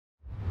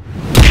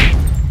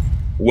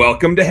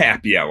Welcome to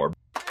Happy Hour,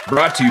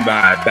 brought to you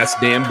by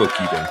Best Damn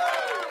Bookkeeping.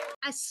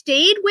 I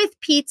stayed with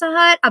Pizza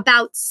Hut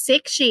about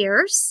 6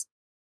 years,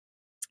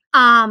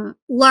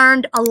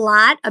 learned a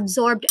lot,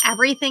 absorbed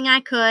everything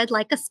I could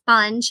like a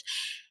sponge.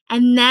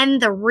 And then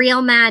the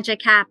real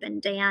magic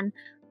happened, Dan.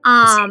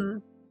 I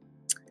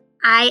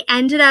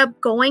ended up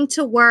going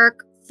to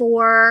work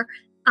for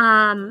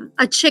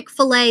a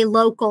Chick-fil-A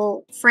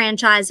local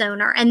franchise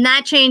owner, and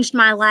that changed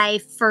my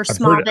life for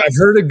small business. I've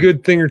heard a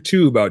good thing or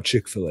two about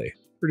Chick-fil-A.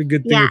 Heard a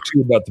good thing or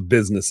two about the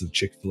business of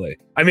Chick-fil-A.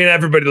 I mean,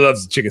 everybody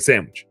loves the chicken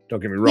sandwich.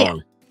 Don't get me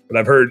wrong, but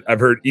I've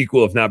heard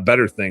equal, if not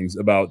better, things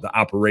about the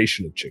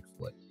operation of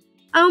Chick-fil-A.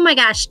 Oh my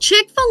gosh,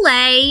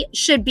 Chick-fil-A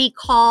should be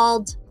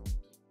called.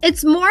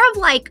 It's more of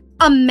like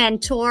a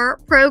mentor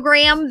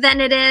program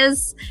than it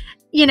is,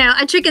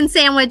 a chicken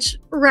sandwich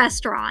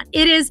restaurant.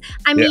 It is.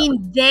 I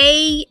mean,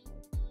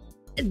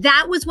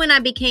 that was when I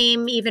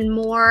became even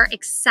more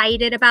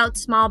excited about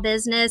small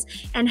business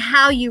and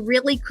how you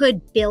really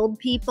could build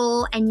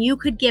people and you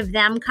could give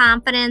them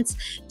confidence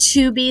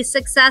to be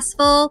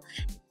successful.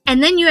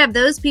 And then you have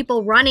those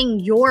people running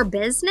your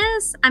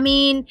business. I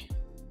mean,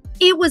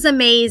 it was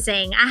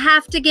amazing. I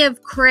have to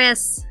give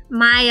Chris,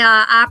 my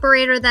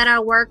operator that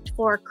I worked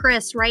for,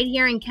 Chris, right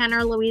here in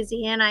Kenner,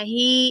 Louisiana.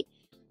 He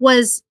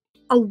was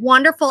a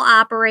wonderful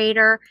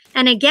operator.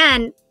 And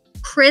again,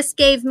 Chris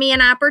gave me an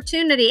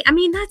opportunity. I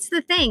mean, that's the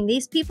thing.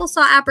 These people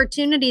saw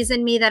opportunities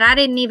in me that I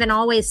didn't even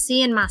always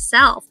see in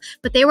myself.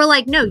 But they were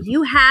like, no,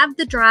 you have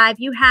the drive,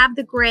 you have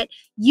the grit,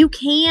 you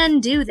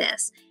can do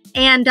this.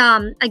 And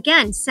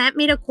again, sent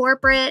me to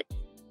corporate.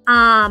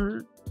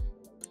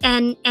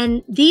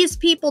 And these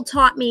people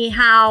taught me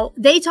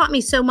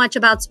so much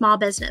about small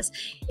business.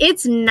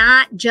 It's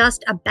not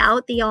just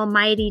about the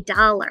almighty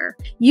dollar.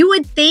 You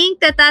would think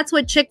that that's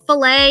what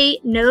Chick-fil-A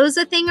knows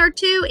a thing or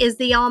two is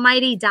the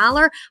almighty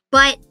dollar.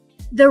 But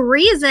the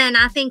reason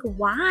I think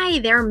why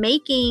they're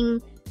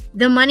making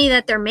the money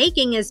that they're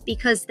making is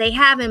because they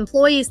have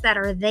employees that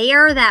are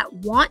there, that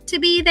want to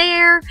be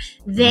there.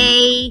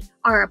 They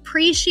are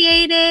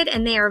appreciated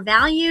and they are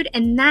valued.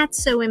 And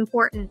that's so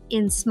important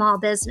in small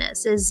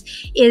business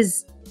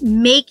is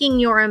making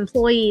your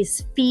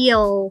employees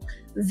feel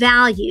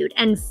valued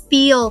and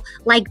feel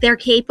like they're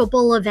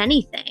capable of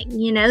anything.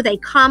 They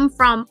come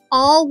from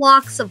all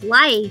walks of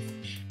life.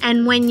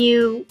 And when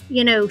you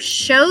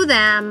show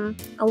them,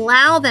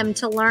 allow them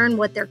to learn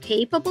what they're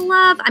capable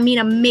of, I mean,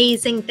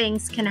 amazing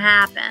things can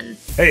happen.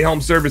 Hey, home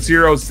service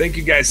heroes, thank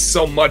you guys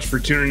so much for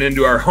tuning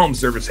into our home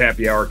service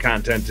happy hour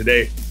content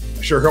today.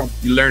 I sure hope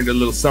you learned a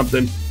little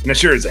something, and I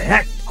sure as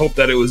heck hope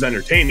that it was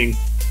entertaining.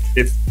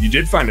 If you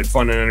did find it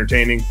fun and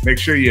entertaining, make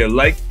sure you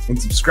like and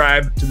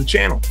subscribe to the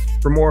channel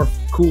for more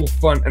cool,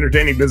 fun,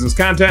 entertaining business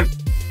content.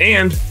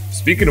 And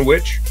speaking of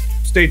which,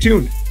 stay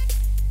tuned.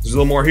 There's a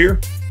little more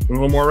here, and a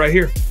little more right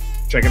here.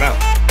 Check it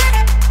out.